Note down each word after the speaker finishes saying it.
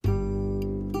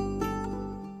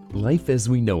Life as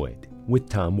We Know It with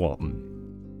Tom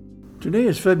Walton. Today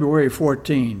is February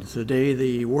 14th, the day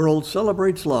the world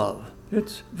celebrates love.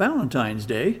 It's Valentine's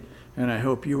Day, and I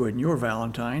hope you and your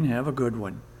Valentine have a good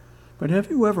one. But have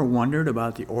you ever wondered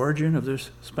about the origin of this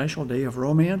special day of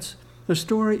romance? The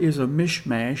story is a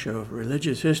mishmash of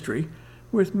religious history,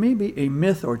 with maybe a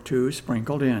myth or two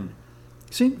sprinkled in.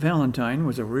 Saint Valentine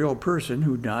was a real person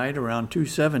who died around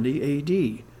 270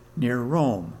 A.D., near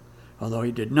Rome, although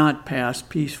he did not pass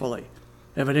peacefully.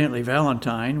 Evidently,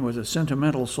 Valentine was a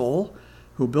sentimental soul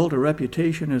who built a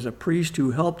reputation as a priest who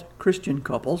helped Christian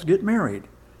couples get married.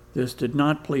 This did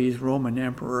not please Roman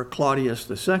Emperor Claudius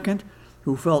II,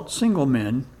 who felt single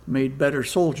men made better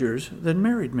soldiers than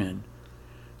married men.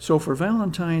 So for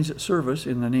Valentine's service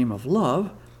in the name of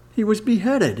love, he was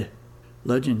beheaded.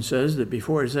 Legend says that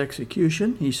before his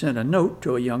execution, he sent a note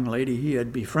to a young lady he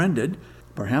had befriended,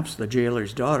 perhaps the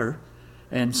jailer's daughter,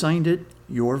 and signed it,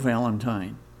 "Your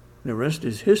Valentine." The rest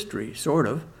is history, sort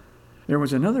of. There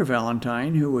was another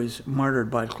Valentine who was martyred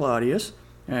by Claudius,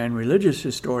 and religious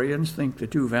historians think the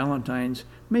two Valentines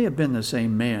may have been the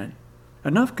same man.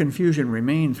 Enough confusion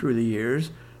remained through the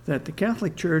years that the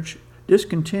Catholic Church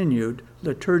discontinued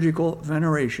liturgical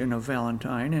veneration of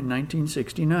Valentine in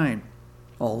 1969,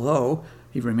 although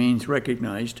he remains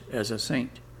recognized as a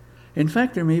saint. In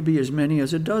fact, there may be as many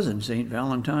as a dozen Saint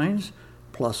Valentines,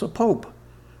 plus a pope.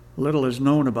 Little is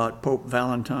known about Pope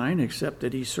Valentine except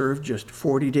that he served just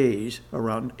 40 days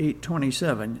around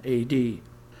 827 A.D.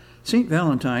 Saint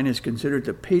Valentine is considered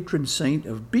the patron saint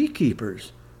of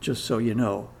beekeepers, just so you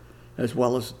know, as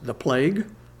well as the plague,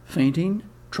 fainting,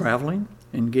 traveling,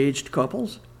 engaged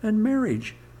couples, and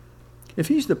marriage. If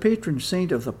he's the patron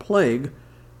saint of the plague,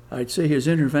 I'd say his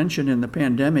intervention in the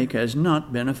pandemic has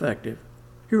not been effective.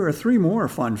 Here are 3 more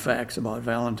fun facts about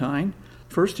Valentine.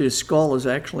 First, his skull is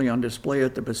actually on display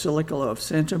at the Basilica of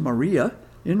Santa Maria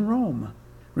in Rome.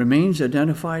 Remains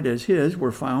identified as his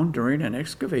were found during an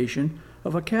excavation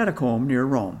of a catacomb near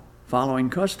Rome. Following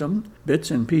custom,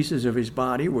 bits and pieces of his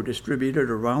body were distributed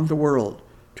around the world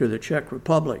to the Czech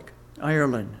Republic,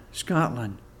 Ireland,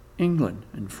 Scotland, England,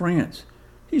 and France.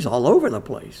 He's all over the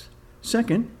place.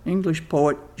 Second, English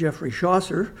poet Geoffrey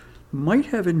Chaucer might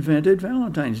have invented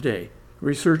Valentine's Day.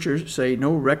 Researchers say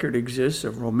no record exists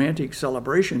of romantic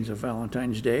celebrations of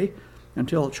Valentine's Day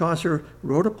until Chaucer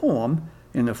wrote a poem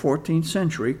in the 14th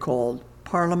century called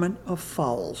Parliament of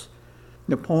Fowls.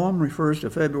 The poem refers to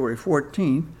February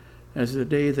 14th as the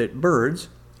day that birds,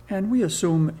 and we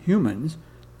assume humans,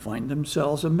 find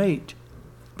themselves a mate.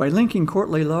 By linking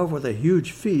courtly love with a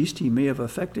huge feast, he may have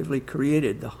effectively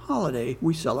created the holiday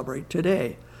we celebrate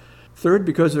today. Third,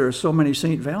 because there are so many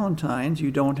St. Valentines,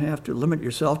 you don't have to limit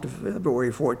yourself to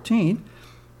February 14th.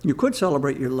 You could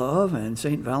celebrate your love and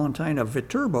St. Valentine of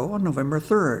Viterbo on November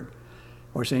 3rd,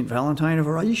 or St. Valentine of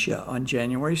Aisha on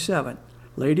January 7th.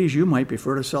 Ladies, you might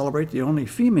prefer to celebrate the only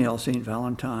female St.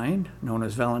 Valentine, known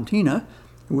as Valentina,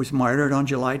 who was martyred on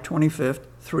July 25th,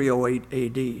 308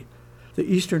 A.D.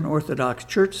 The Eastern Orthodox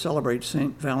Church celebrates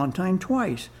St. Valentine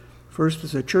twice, first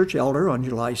as a church elder on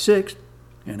July 6th,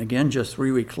 and again just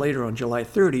 3 weeks later on July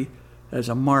 30 as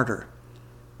a martyr.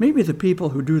 Maybe the people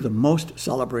who do the most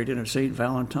celebrating of St.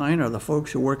 Valentine are the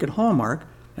folks who work at Hallmark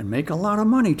and make a lot of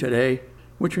money today.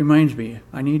 Which reminds me,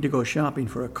 I need to go shopping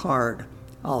for a card.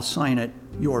 I'll sign it,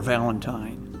 Your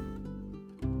Valentine.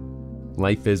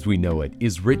 Life as We Know It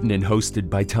is written and hosted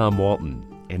by Tom Walton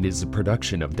and is a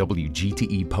production of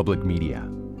WGTE Public Media.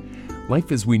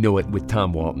 Life as We Know It with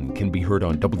Tom Walton can be heard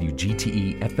on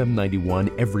WGTE FM 91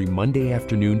 every Monday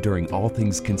afternoon during All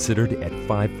Things Considered at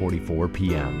 5:44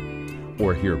 p.m.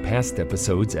 Or hear past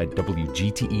episodes at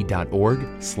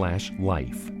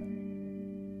WGTE.org/life.